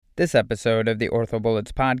This episode of the Ortho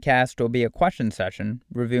Bullets podcast will be a question session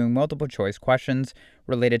reviewing multiple choice questions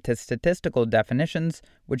related to statistical definitions,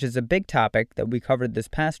 which is a big topic that we covered this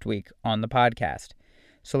past week on the podcast.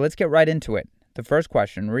 So let's get right into it. The first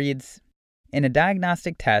question reads, in a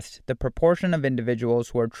diagnostic test, the proportion of individuals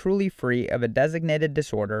who are truly free of a designated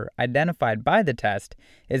disorder identified by the test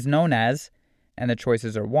is known as, and the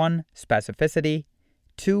choices are 1. Specificity,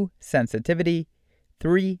 2. Sensitivity,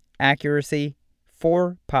 3. Accuracy,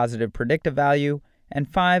 4. Positive predictive value, and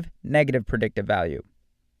 5. Negative predictive value.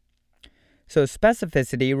 So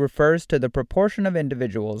specificity refers to the proportion of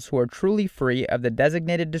individuals who are truly free of the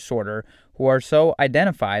designated disorder who are so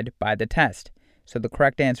identified by the test. So the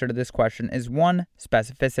correct answer to this question is 1.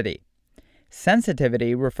 Specificity.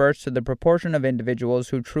 Sensitivity refers to the proportion of individuals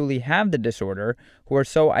who truly have the disorder who are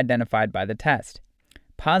so identified by the test.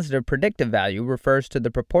 Positive predictive value refers to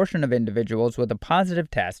the proportion of individuals with a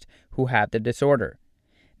positive test who have the disorder.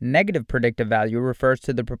 Negative predictive value refers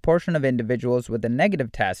to the proportion of individuals with a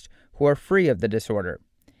negative test who are free of the disorder.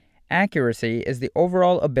 Accuracy is the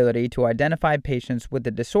overall ability to identify patients with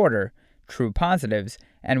the disorder, true positives,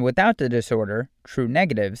 and without the disorder, true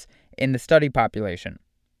negatives, in the study population.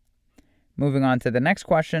 Moving on to the next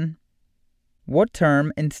question. What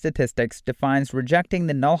term in statistics defines rejecting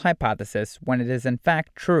the null hypothesis when it is in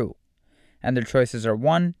fact true? And the choices are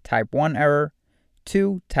 1. Type 1 error,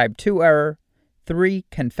 2. Type 2 error, 3.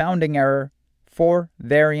 Confounding error, 4.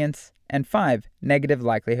 Variance, and 5. Negative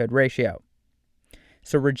likelihood ratio.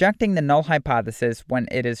 So rejecting the null hypothesis when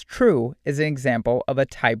it is true is an example of a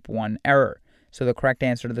type 1 error. So the correct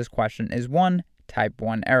answer to this question is 1. Type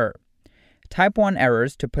 1 error. Type 1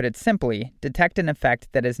 errors, to put it simply, detect an effect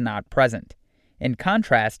that is not present. In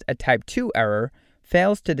contrast, a type 2 error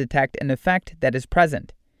fails to detect an effect that is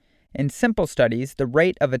present. In simple studies, the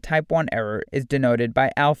rate of a type 1 error is denoted by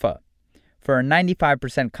alpha. For a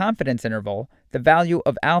 95% confidence interval, the value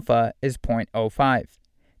of alpha is 0.05.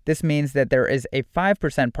 This means that there is a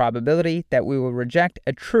 5% probability that we will reject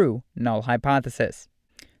a true null hypothesis.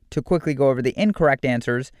 To quickly go over the incorrect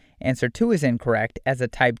answers, answer 2 is incorrect as a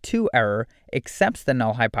type 2 error accepts the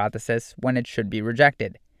null hypothesis when it should be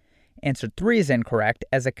rejected. Answer 3 is incorrect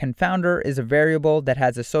as a confounder is a variable that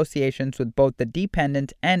has associations with both the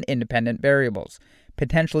dependent and independent variables,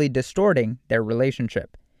 potentially distorting their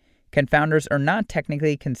relationship. Confounders are not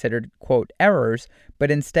technically considered, quote, errors, but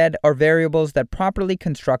instead are variables that properly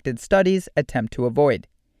constructed studies attempt to avoid.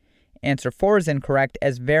 Answer 4 is incorrect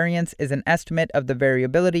as variance is an estimate of the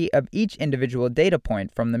variability of each individual data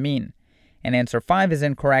point from the mean. And answer 5 is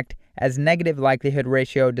incorrect as negative likelihood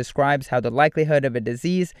ratio describes how the likelihood of a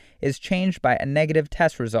disease is changed by a negative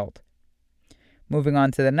test result. Moving on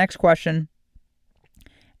to the next question.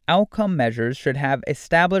 Outcome measures should have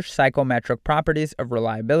established psychometric properties of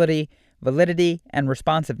reliability, validity, and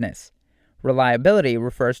responsiveness. Reliability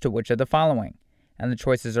refers to which of the following? And the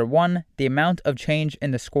choices are 1. The amount of change in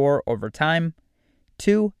the score over time,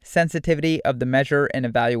 2. Sensitivity of the measure in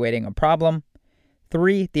evaluating a problem,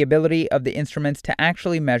 3. The ability of the instruments to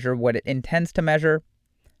actually measure what it intends to measure,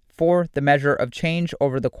 4. The measure of change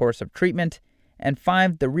over the course of treatment, and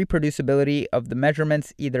 5. The reproducibility of the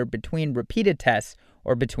measurements either between repeated tests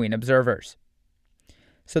or between observers.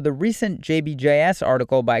 So the recent JBJS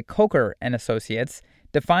article by Coker and Associates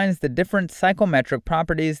defines the different psychometric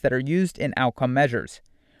properties that are used in outcome measures.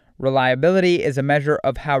 Reliability is a measure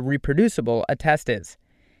of how reproducible a test is.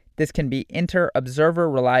 This can be inter-observer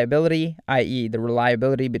reliability, i.e. the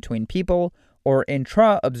reliability between people, or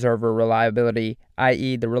intra-observer reliability,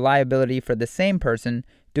 i.e. the reliability for the same person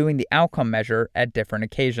doing the outcome measure at different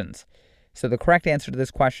occasions. So the correct answer to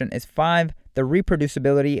this question is 5, the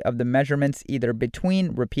reproducibility of the measurements either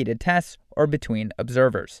between repeated tests or between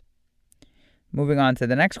observers. Moving on to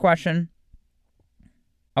the next question.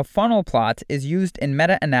 A funnel plot is used in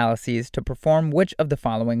meta-analyses to perform which of the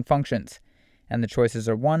following functions? And the choices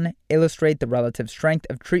are 1. Illustrate the relative strength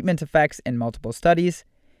of treatment effects in multiple studies,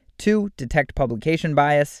 2. Detect publication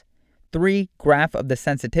bias, 3. Graph of the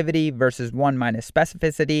sensitivity versus 1 minus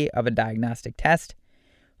specificity of a diagnostic test,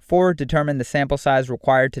 4. Determine the sample size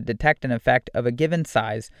required to detect an effect of a given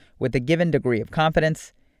size with a given degree of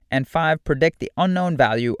confidence, and 5. Predict the unknown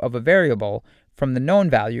value of a variable from the known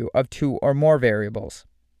value of 2 or more variables.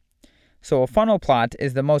 So a funnel plot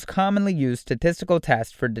is the most commonly used statistical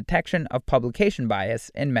test for detection of publication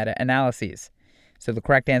bias in meta-analyses. So the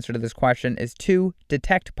correct answer to this question is 2.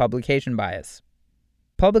 Detect publication bias.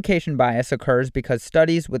 Publication bias occurs because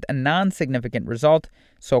studies with a non-significant result,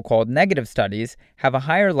 so-called negative studies, have a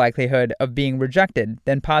higher likelihood of being rejected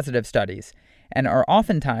than positive studies, and are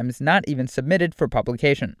oftentimes not even submitted for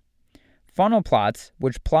publication. Funnel plots,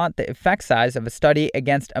 which plot the effect size of a study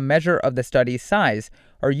against a measure of the study's size,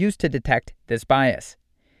 are used to detect this bias.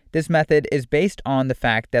 This method is based on the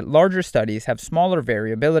fact that larger studies have smaller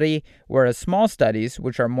variability, whereas small studies,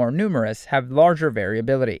 which are more numerous, have larger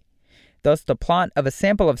variability. Thus, the plot of a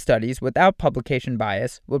sample of studies without publication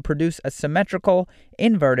bias will produce a symmetrical,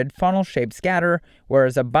 inverted funnel-shaped scatter,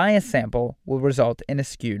 whereas a biased sample will result in a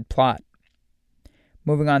skewed plot.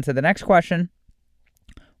 Moving on to the next question.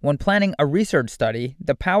 When planning a research study,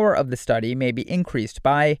 the power of the study may be increased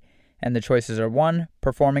by, and the choices are 1.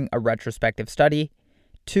 Performing a retrospective study,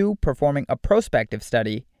 2. Performing a prospective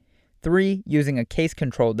study, 3. Using a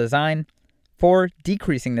case-control design, 4.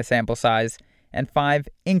 Decreasing the sample size, and 5.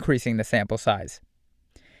 Increasing the sample size.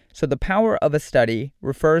 So the power of a study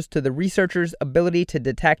refers to the researcher's ability to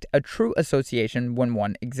detect a true association when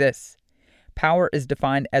one exists. Power is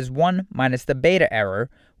defined as 1 minus the beta error,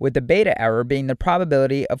 with the beta error being the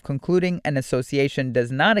probability of concluding an association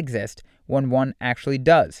does not exist when one actually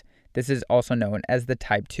does. This is also known as the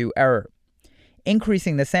type 2 error.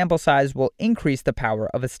 Increasing the sample size will increase the power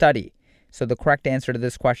of a study. So the correct answer to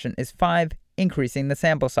this question is 5, increasing the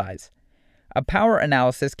sample size. A power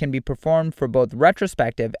analysis can be performed for both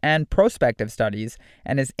retrospective and prospective studies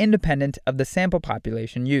and is independent of the sample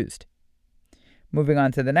population used. Moving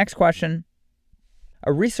on to the next question.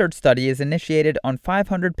 A research study is initiated on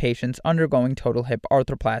 500 patients undergoing total hip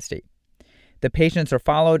arthroplasty. The patients are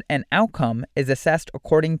followed and outcome is assessed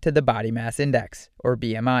according to the body mass index, or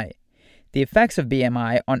BMI. The effects of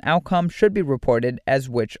BMI on outcome should be reported as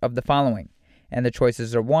which of the following? And the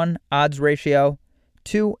choices are 1. Odds ratio,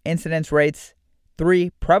 2. Incidence rates, 3.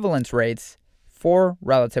 Prevalence rates, 4.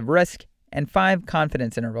 Relative risk, and 5.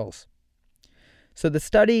 Confidence intervals. So the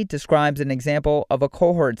study describes an example of a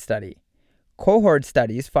cohort study. Cohort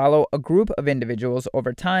studies follow a group of individuals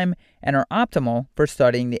over time and are optimal for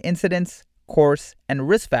studying the incidence, course, and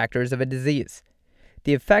risk factors of a disease.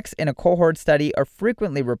 The effects in a cohort study are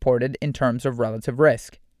frequently reported in terms of relative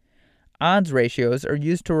risk. Odds ratios are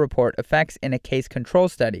used to report effects in a case-control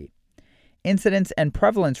study. Incidence and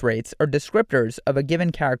prevalence rates are descriptors of a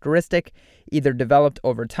given characteristic, either developed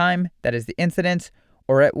over time, that is the incidence,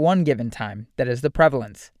 or at one given time, that is the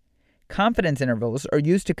prevalence. Confidence intervals are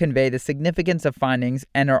used to convey the significance of findings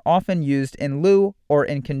and are often used in lieu or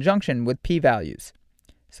in conjunction with p-values.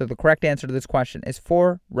 So the correct answer to this question is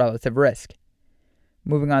 4, relative risk.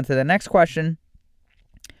 Moving on to the next question.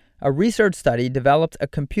 A research study developed a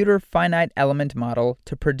computer finite element model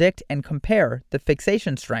to predict and compare the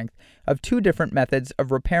fixation strength of 2 different methods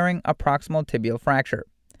of repairing a proximal tibial fracture.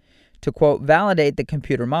 To, quote, validate the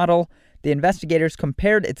computer model, the investigators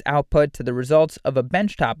compared its output to the results of a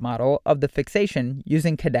benchtop model of the fixation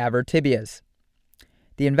using cadaver tibias.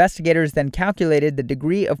 The investigators then calculated the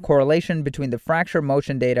degree of correlation between the fracture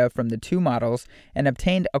motion data from the 2 models and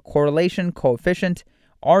obtained a correlation coefficient,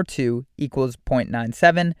 R2 equals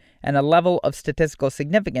 0.97, and a level of statistical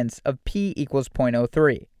significance of p equals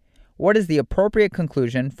 0.03. What is the appropriate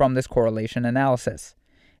conclusion from this correlation analysis?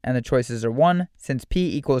 And the choices are 1, since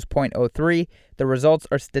p equals 0.03, the results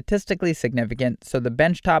are statistically significant, so the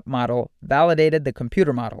benchtop model validated the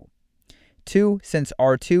computer model. 2, since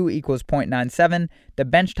R2 equals 0.97, the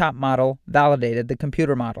benchtop model validated the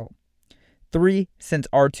computer model. 3, since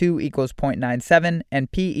R2 equals 0.97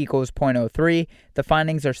 and p equals 0.03, the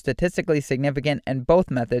findings are statistically significant and both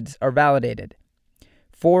methods are validated.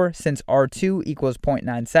 4, since R2 equals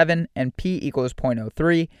 0.97 and p equals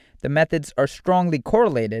 0.03, the methods are strongly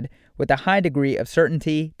correlated with a high degree of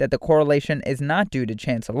certainty that the correlation is not due to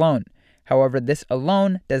chance alone. However, this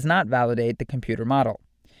alone does not validate the computer model.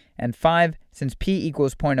 And 5, since p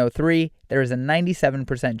equals 0.03, there is a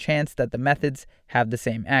 97% chance that the methods have the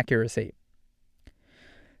same accuracy.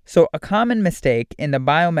 So a common mistake in the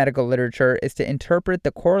biomedical literature is to interpret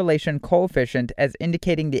the correlation coefficient as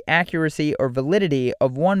indicating the accuracy or validity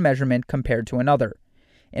of one measurement compared to another.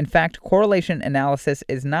 In fact, correlation analysis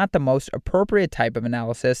is not the most appropriate type of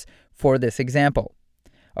analysis for this example.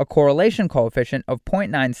 A correlation coefficient of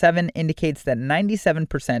 0.97 indicates that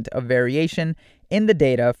 97% of variation in the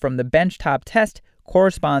data from the benchtop test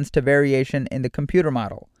corresponds to variation in the computer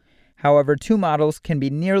model. However, 2 models can be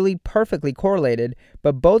nearly perfectly correlated,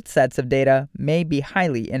 but both sets of data may be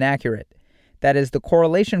highly inaccurate. That is, the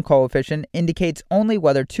correlation coefficient indicates only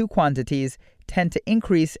whether 2 quantities tend to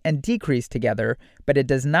increase and decrease together, but it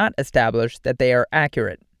does not establish that they are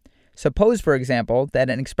accurate. Suppose, for example, that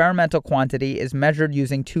an experimental quantity is measured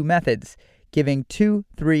using 2 methods, giving 2,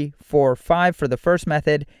 3, 4, 5 for the first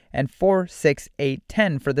method and 4, 6, 8,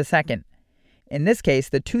 10 for the second. In this case,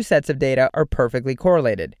 the 2 sets of data are perfectly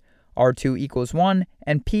correlated. R2 equals 1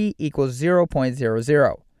 and p equals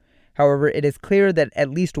 0.00. However, it is clear that at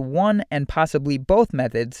least one and possibly both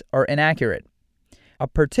methods are inaccurate. A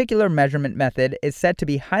particular measurement method is said to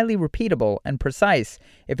be highly repeatable and precise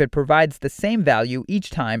if it provides the same value each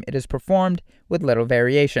time it is performed with little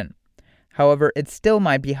variation. However, it still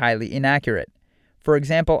might be highly inaccurate. For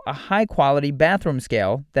example, a high-quality bathroom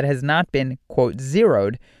scale that has not been, quote,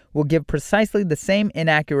 zeroed will give precisely the same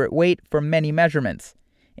inaccurate weight for many measurements.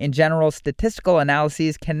 In general, statistical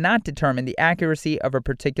analyses cannot determine the accuracy of a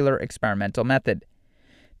particular experimental method.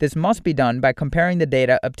 This must be done by comparing the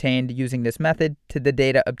data obtained using this method to the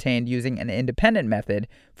data obtained using an independent method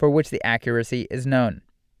for which the accuracy is known.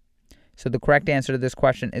 So the correct answer to this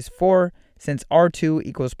question is 4. Since R2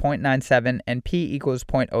 equals 0.97 and P equals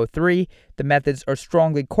 0.03, the methods are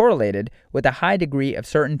strongly correlated with a high degree of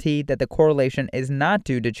certainty that the correlation is not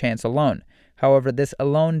due to chance alone. However, this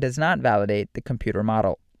alone does not validate the computer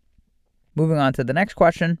model. Moving on to the next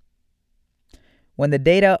question. When the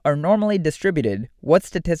data are normally distributed, what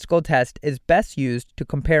statistical test is best used to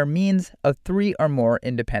compare means of 3 or more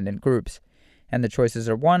independent groups? And the choices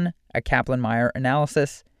are 1. A Kaplan-Meier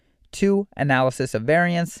analysis, 2. Analysis of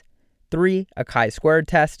variance, 3. A chi-squared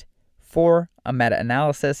test, 4. A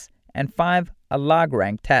meta-analysis, and 5. A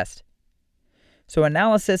log-rank test. So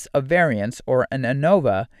analysis of variance, or an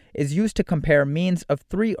ANOVA, is used to compare means of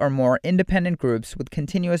 3 or more independent groups with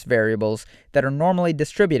continuous variables that are normally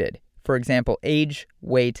distributed, for example, age,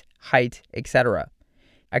 weight, height, etc.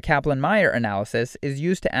 A Kaplan-Meier analysis is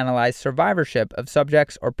used to analyze survivorship of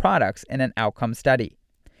subjects or products in an outcome study.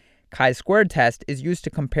 Chi-squared test is used to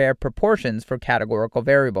compare proportions for categorical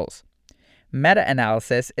variables.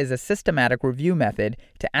 Meta-analysis is a systematic review method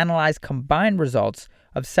to analyze combined results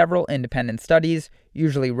of several independent studies,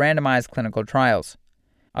 usually randomized clinical trials.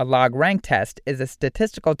 A log-rank test is a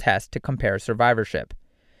statistical test to compare survivorship.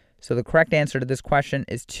 So the correct answer to this question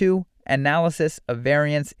is 2. Analysis of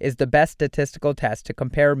variance is the best statistical test to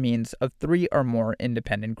compare means of 3 or more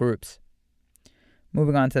independent groups.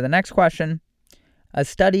 Moving on to the next question. A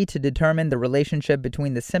study to determine the relationship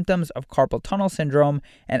between the symptoms of carpal tunnel syndrome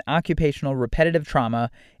and occupational repetitive trauma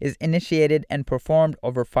is initiated and performed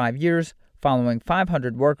over 5 years following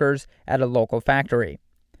 500 workers at a local factory.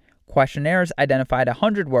 Questionnaires identified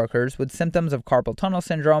 100 workers with symptoms of carpal tunnel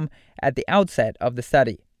syndrome at the outset of the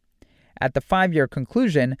study. At the 5-year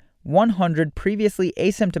conclusion, 100 previously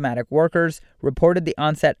asymptomatic workers reported the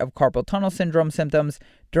onset of carpal tunnel syndrome symptoms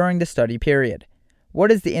during the study period.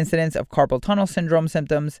 What is the incidence of carpal tunnel syndrome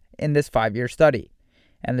symptoms in this 5-year study?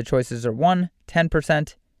 And the choices are 1,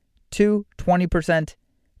 10%, 2, 20%,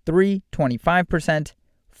 3, 25%,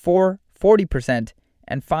 4, 40%,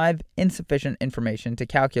 and 5, insufficient information to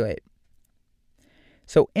calculate.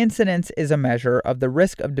 So incidence is a measure of the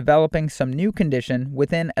risk of developing some new condition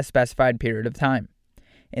within a specified period of time.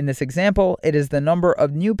 In this example, it is the number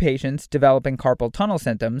of new patients developing carpal tunnel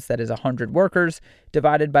symptoms, that is 100 workers,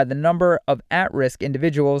 divided by the number of at-risk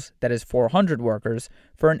individuals, that is 400 workers,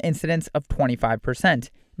 for an incidence of 25%,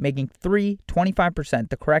 making 25%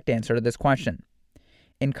 the correct answer to this question.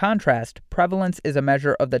 In contrast, prevalence is a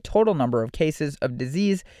measure of the total number of cases of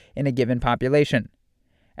disease in a given population.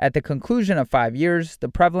 At the conclusion of 5 years, the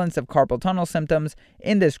prevalence of carpal tunnel symptoms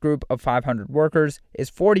in this group of 500 workers is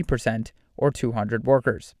 40%, or 200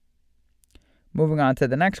 workers. Moving on to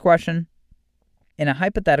the next question. In a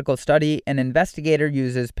hypothetical study, an investigator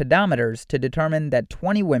uses pedometers to determine that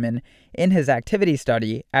 20 women in his activity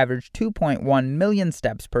study averaged 2.1 million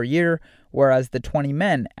steps per year, whereas the 20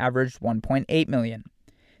 men averaged 1.8 million.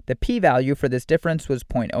 The p-value for this difference was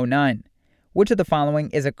 0.09. Which of the following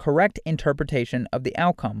is a correct interpretation of the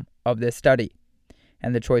outcome of this study?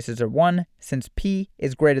 And the choices are 1. Since p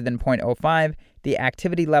is greater than 0.05, the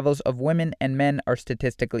activity levels of women and men are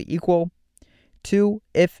statistically equal. 2.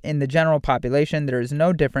 If in the general population there is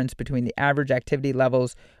no difference between the average activity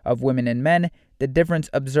levels of women and men, the difference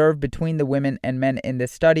observed between the women and men in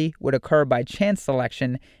this study would occur by chance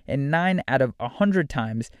selection in 9 out of 100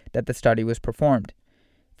 times that the study was performed.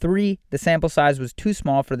 3. The sample size was too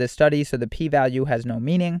small for this study, so the p-value has no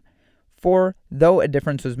meaning. 4. Though a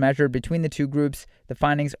difference was measured between the two groups, the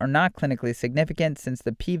findings are not clinically significant since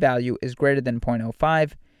the p-value is greater than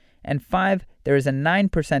 0.05. And 5. There is a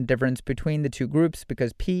 9% difference between the two groups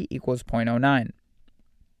because p equals 0.09.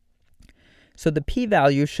 So the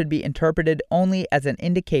p-value should be interpreted only as an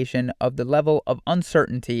indication of the level of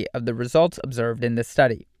uncertainty of the results observed in this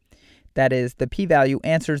study. That is, the p-value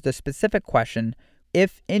answers the specific question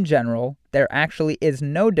if, in general, there actually is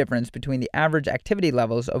no difference between the average activity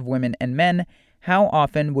levels of women and men, how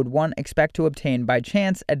often would one expect to obtain by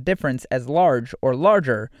chance a difference as large or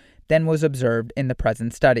larger than was observed in the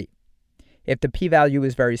present study? If the p-value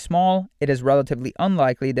is very small, it is relatively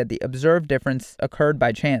unlikely that the observed difference occurred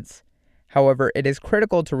by chance. However, it is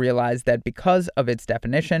critical to realize that because of its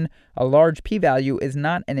definition, a large p-value is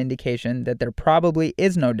not an indication that there probably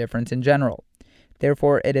is no difference in general.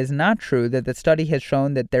 Therefore, it is not true that the study has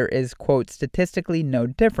shown that there is, quote, statistically no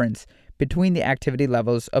difference between the activity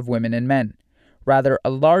levels of women and men. Rather, a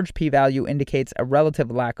large p-value indicates a relative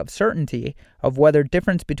lack of certainty of whether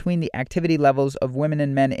difference between the activity levels of women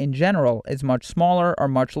and men in general is much smaller or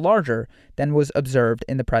much larger than was observed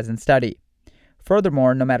in the present study.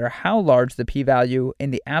 Furthermore, no matter how large the p-value, in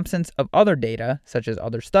the absence of other data, such as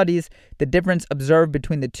other studies, the difference observed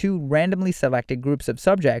between the two randomly selected groups of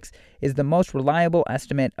subjects is the most reliable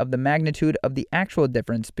estimate of the magnitude of the actual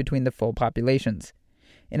difference between the full populations.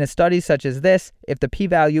 In a study such as this, if the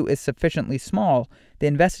p-value is sufficiently small, the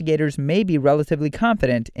investigators may be relatively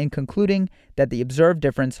confident in concluding that the observed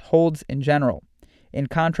difference holds in general. In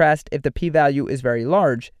contrast, if the p-value is very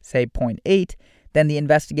large, say 0.8, then the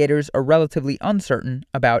investigators are relatively uncertain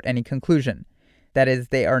about any conclusion. That is,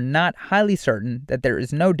 they are not highly certain that there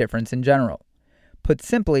is no difference in general. Put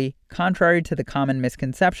simply, contrary to the common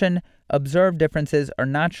misconception, observed differences are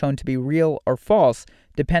not shown to be real or false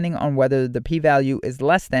depending on whether the p-value is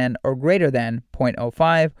less than or greater than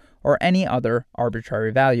 0.05 or any other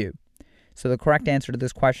arbitrary value. So the correct answer to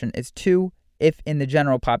this question is 2. If in the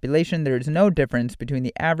general population there is no difference between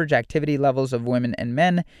the average activity levels of women and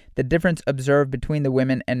men, the difference observed between the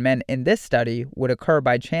women and men in this study would occur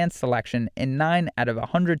by chance selection in 9 out of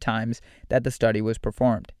 100 times that the study was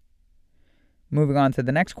performed. Moving on to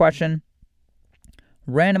the next question.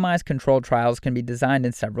 Randomized controlled trials can be designed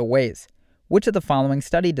in several ways. Which of the following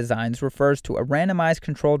study designs refers to a randomized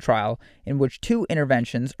controlled trial in which two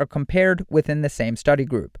interventions are compared within the same study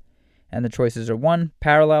group? And the choices are 1.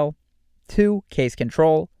 Parallel, 2. Case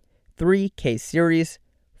control, 3. Case series,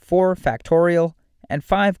 4. Factorial, and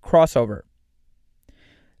 5. Crossover.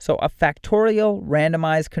 So a factorial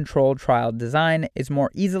randomized controlled trial design is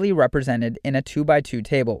more easily represented in a 2x2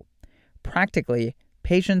 table. Practically,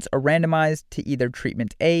 patients are randomized to either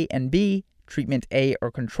treatment A and B, treatment A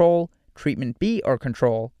or control, treatment B or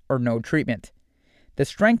control, or no treatment. The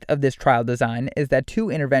strength of this trial design is that two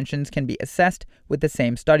interventions can be assessed with the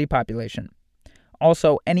same study population.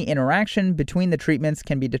 Also, any interaction between the treatments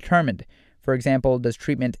can be determined. For example, does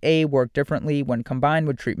treatment A work differently when combined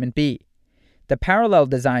with treatment B? The parallel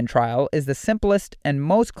design trial is the simplest and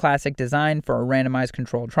most classic design for a randomized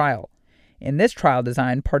controlled trial. In this trial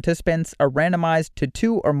design, participants are randomized to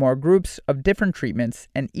two or more groups of different treatments,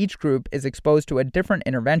 and each group is exposed to a different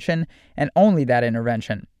intervention and only that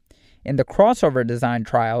intervention. In the crossover design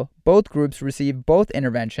trial, both groups receive both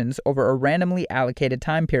interventions over a randomly allocated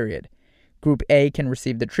time period. Group A can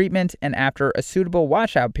receive the treatment and after a suitable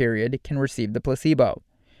washout period can receive the placebo.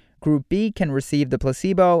 Group B can receive the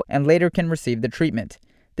placebo and later can receive the treatment.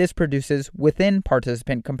 This produces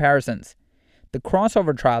within-participant comparisons. The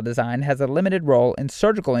crossover trial design has a limited role in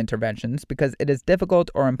surgical interventions because it is difficult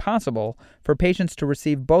or impossible for patients to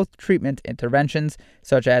receive both treatment interventions,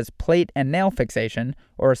 such as plate and nail fixation,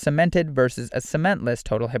 or a cemented versus a cementless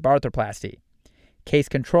total hip arthroplasty. Case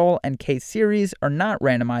control and case series are not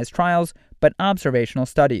randomized trials, but observational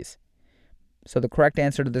studies. So the correct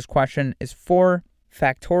answer to this question is 4.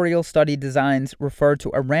 Factorial study designs refer to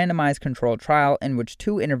a randomized controlled trial in which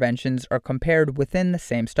two interventions are compared within the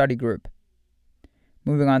same study group.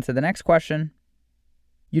 Moving on to the next question.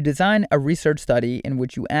 You design a research study in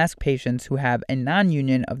which you ask patients who have a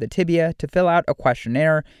non-union of the tibia to fill out a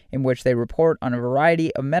questionnaire in which they report on a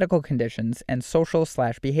variety of medical conditions and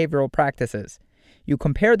social/behavioral practices. You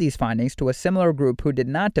compare these findings to a similar group who did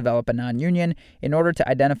not develop a non-union in order to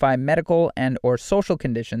identify medical and/or social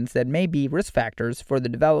conditions that may be risk factors for the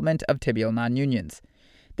development of tibial non-unions.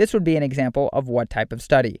 This would be an example of what type of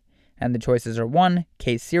study? And the choices are 1.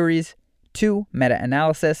 Case series, 2.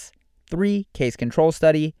 Meta-analysis, 3. Case control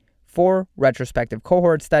study, 4. Retrospective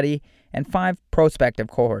cohort study, and 5. Prospective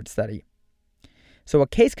cohort study. So a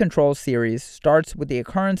case control series starts with the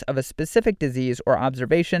occurrence of a specific disease or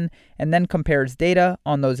observation and then compares data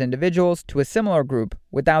on those individuals to a similar group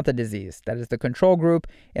without the disease, that is the control group,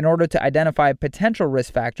 in order to identify potential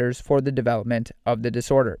risk factors for the development of the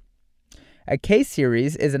disorder. A case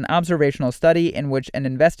series is an observational study in which an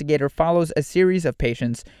investigator follows a series of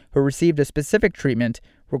patients who received a specific treatment,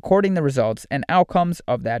 recording the results and outcomes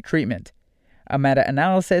of that treatment. A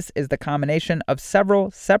meta-analysis is the combination of several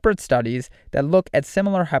separate studies that look at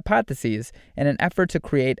similar hypotheses in an effort to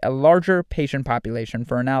create a larger patient population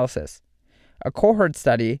for analysis. A cohort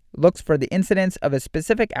study looks for the incidence of a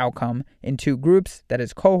specific outcome in two groups, that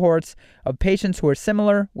is, cohorts, of patients who are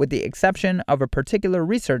similar with the exception of a particular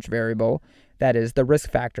research variable, that is, the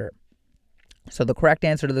risk factor. So the correct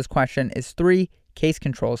answer to this question is 3, case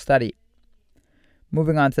control study.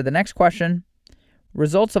 Moving on to the next question.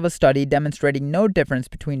 Results of a study demonstrating no difference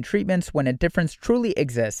between treatments when a difference truly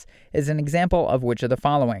exists is an example of which of the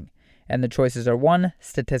following? And the choices are 1,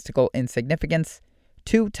 statistical insignificance,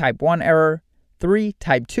 2, type 1 error, 3,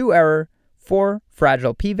 type 2 error, 4,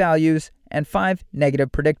 fragile p-values, and 5,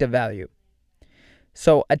 negative predictive value.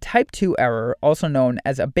 So a type 2 error, also known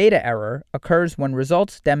as a beta error, occurs when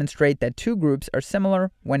results demonstrate that two groups are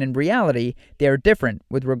similar when in reality they are different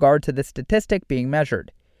with regard to the statistic being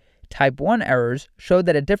measured. Type 1 errors show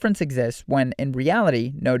that a difference exists when in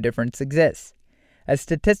reality no difference exists. A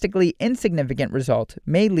statistically insignificant result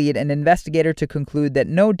may lead an investigator to conclude that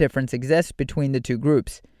no difference exists between the two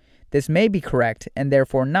groups. This may be correct and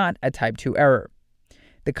therefore not a type 2 error.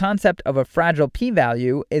 The concept of a fragile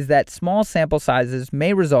p-value is that small sample sizes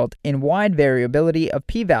may result in wide variability of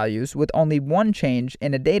p-values with only one change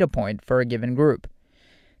in a data point for a given group.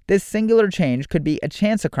 This singular change could be a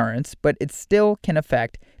chance occurrence, but it still can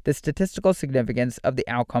affect the statistical significance of the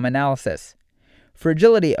outcome analysis.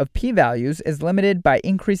 Fragility of p-values is limited by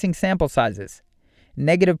increasing sample sizes.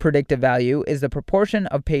 Negative predictive value is the proportion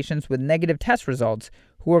of patients with negative test results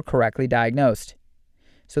who are correctly diagnosed.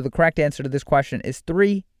 So the correct answer to this question is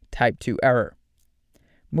 3, type 2 error.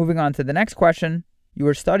 Moving on to the next question. You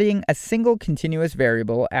are studying a single continuous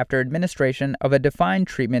variable after administration of a defined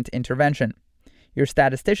treatment intervention. Your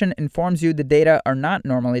statistician informs you the data are not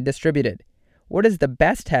normally distributed. What is the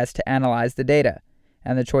best test to analyze the data?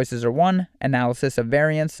 And the choices are 1, analysis of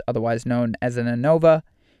variance, otherwise known as an ANOVA,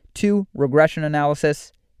 2, regression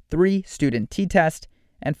analysis, 3, student t-test,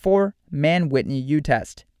 and 4, Mann-Whitney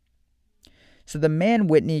U-test. So the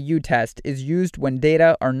Mann-Whitney U-test is used when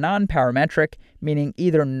data are non-parametric, meaning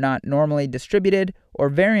either not normally distributed or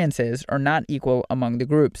variances are not equal among the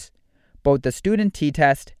groups. Both the student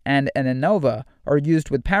t-test and an ANOVA are used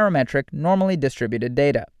with parametric, normally distributed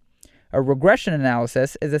data. A regression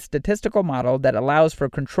analysis is a statistical model that allows for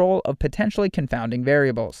control of potentially confounding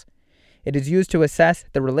variables. It is used to assess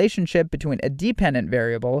the relationship between a dependent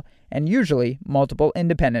variable and usually multiple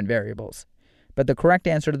independent variables. But the correct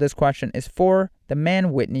answer to this question is 4, the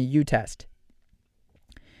Mann-Whitney U-test.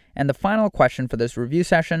 And the final question for this review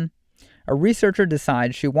session. A researcher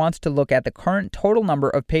decides she wants to look at the current total number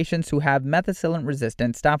of patients who have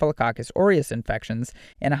methicillin-resistant Staphylococcus aureus infections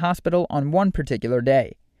in a hospital on one particular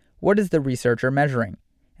day. What is the researcher measuring?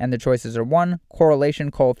 And the choices are 1,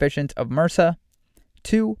 correlation coefficient of MRSA,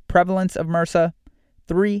 2, prevalence of MRSA,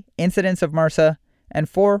 3, incidence of MRSA, and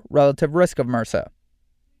 4, relative risk of MRSA.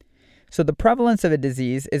 So the prevalence of a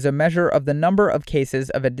disease is a measure of the number of cases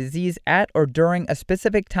of a disease at or during a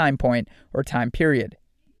specific time point or time period.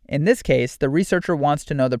 In this case, the researcher wants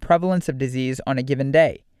to know the prevalence of disease on a given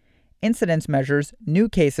day. Incidence measures new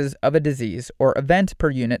cases of a disease or event per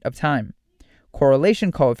unit of time.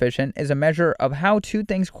 Correlation coefficient is a measure of how two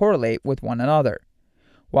things correlate with one another,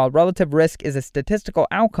 while relative risk is a statistical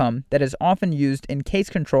outcome that is often used in case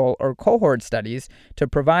control or cohort studies to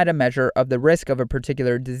provide a measure of the risk of a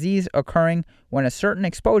particular disease occurring when a certain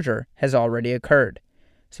exposure has already occurred.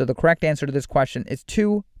 So the correct answer to this question is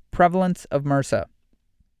 2, prevalence of MRSA.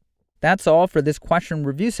 That's all for this question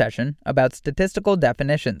review session about statistical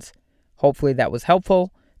definitions. Hopefully that was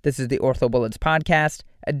helpful. This is the OrthoBullets podcast,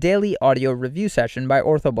 a daily audio review session by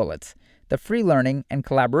OrthoBullets, the free learning and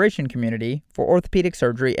collaboration community for orthopedic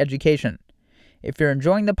surgery education. If you're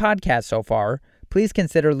enjoying the podcast so far, please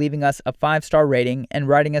consider leaving us a 5-star rating and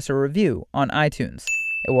writing us a review on iTunes.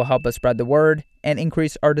 It will help us spread the word and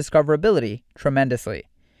increase our discoverability tremendously.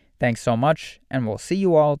 Thanks so much, and we'll see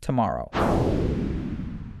you all tomorrow.